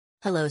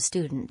Hello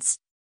students.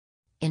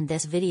 In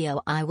this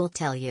video I will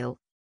tell you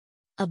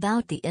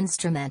about the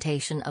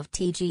instrumentation of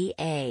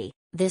TGA.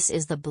 This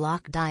is the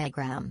block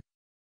diagram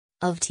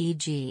of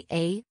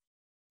TGA,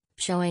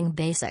 showing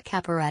basic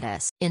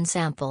apparatus. In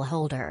sample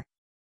holder,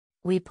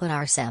 we put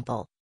our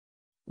sample,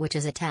 which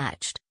is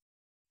attached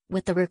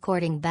with the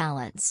recording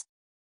balance.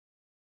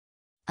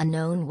 A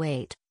known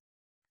weight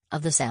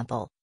of the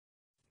sample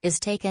is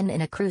taken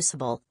in a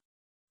crucible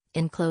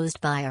enclosed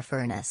by a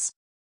furnace.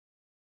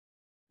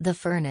 The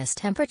furnace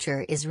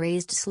temperature is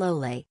raised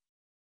slowly,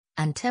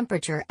 and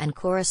temperature and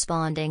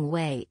corresponding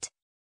weight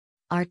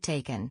are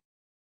taken.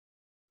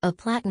 A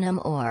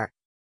platinum or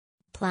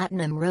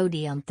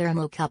platinum-rhodium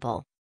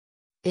thermocouple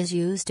is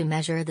used to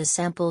measure the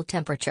sample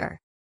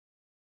temperature.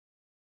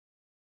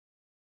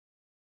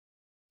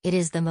 It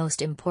is the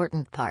most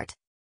important part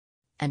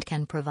and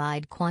can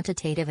provide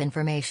quantitative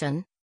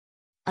information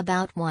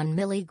about 1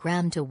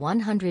 mg to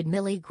 100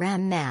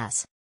 mg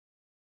mass.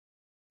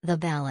 The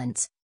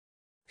balance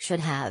should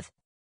have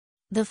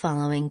the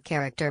following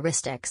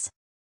characteristics.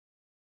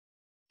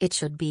 It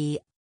should be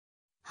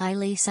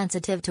highly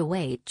sensitive to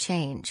weight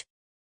change.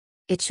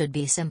 It should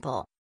be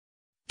simple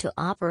to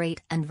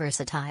operate and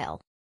versatile.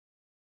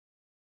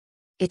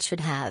 It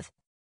should have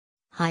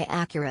high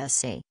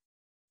accuracy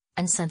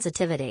and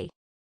sensitivity.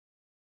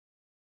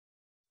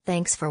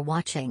 Thanks for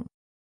watching.